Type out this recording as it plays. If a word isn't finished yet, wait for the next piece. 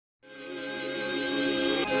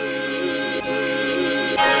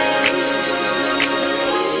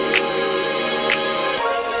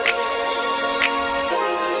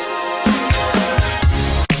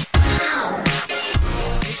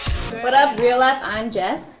Life, I'm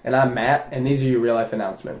Jess. And I'm Matt, and these are your Real Life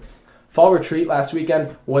announcements. Fall retreat last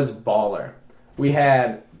weekend was baller. We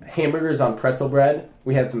had hamburgers on pretzel bread,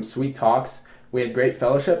 we had some sweet talks, we had great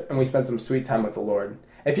fellowship, and we spent some sweet time with the Lord.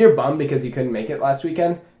 If you're bummed because you couldn't make it last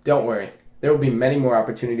weekend, don't worry. There will be many more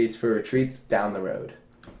opportunities for retreats down the road.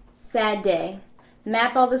 Sad day.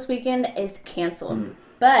 Map Ball this weekend is canceled.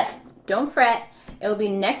 But don't fret, it will be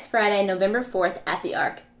next Friday, November 4th at the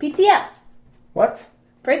Ark. PTO. What?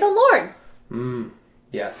 Praise the Lord.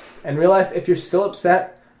 Yes. In real life, if you're still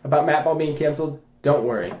upset about Map Ball being canceled, don't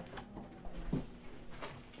worry.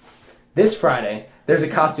 This Friday, there's a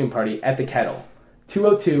costume party at the Kettle,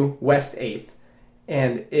 202 West 8th,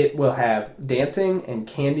 and it will have dancing and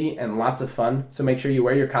candy and lots of fun, so make sure you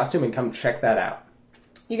wear your costume and come check that out.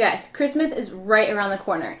 You guys, Christmas is right around the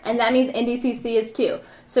corner, and that means NDCC is too.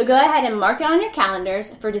 So go ahead and mark it on your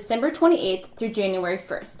calendars for December 28th through January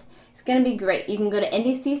 1st. It's going to be great. You can go to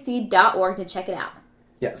ndcc.org to check it out.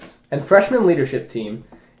 Yes, and freshman leadership team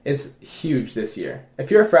is huge this year. If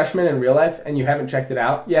you're a freshman in real life and you haven't checked it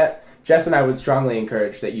out yet, Jess and I would strongly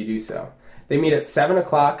encourage that you do so. They meet at 7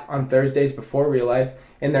 o'clock on Thursdays before real life,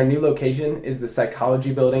 and their new location is the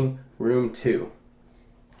Psychology Building, Room 2.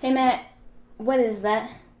 Hey, Matt, what is that?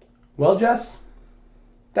 Well, Jess,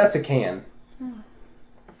 that's a can.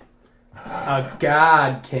 A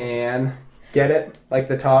God can. Get it? Like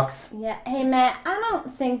the talks? Yeah, hey, Matt, I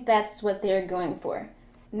don't think that's what they're going for.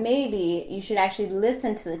 Maybe you should actually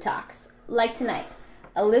listen to the talks, like tonight.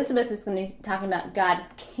 Elizabeth is going to be talking about God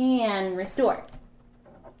can restore.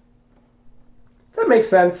 That makes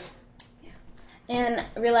sense. In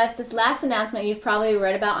real life, this last announcement you've probably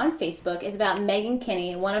read about on Facebook is about Megan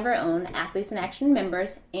Kinney, one of our own Athletes in Action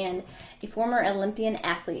members and a former Olympian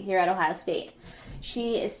athlete here at Ohio State.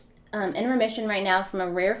 She is in remission right now from a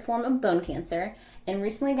rare form of bone cancer and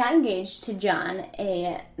recently got engaged to John,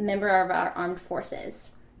 a member of our armed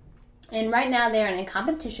forces. And right now they're in a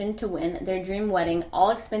competition to win their dream wedding, all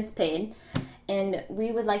expense paid. And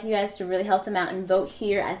we would like you guys to really help them out and vote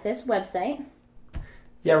here at this website.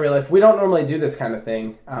 Yeah, real life. We don't normally do this kind of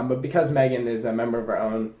thing, but because Megan is a member of our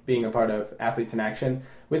own, being a part of Athletes in Action,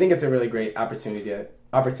 we think it's a really great opportunity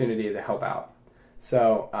to help out.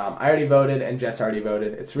 So I already voted, and Jess already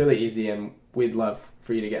voted. It's really easy, and we'd love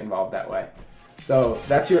for you to get involved that way. So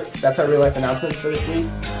that's our real life announcements for this week.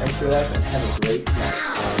 Thanks, real life, and have a great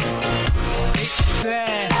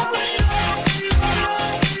night.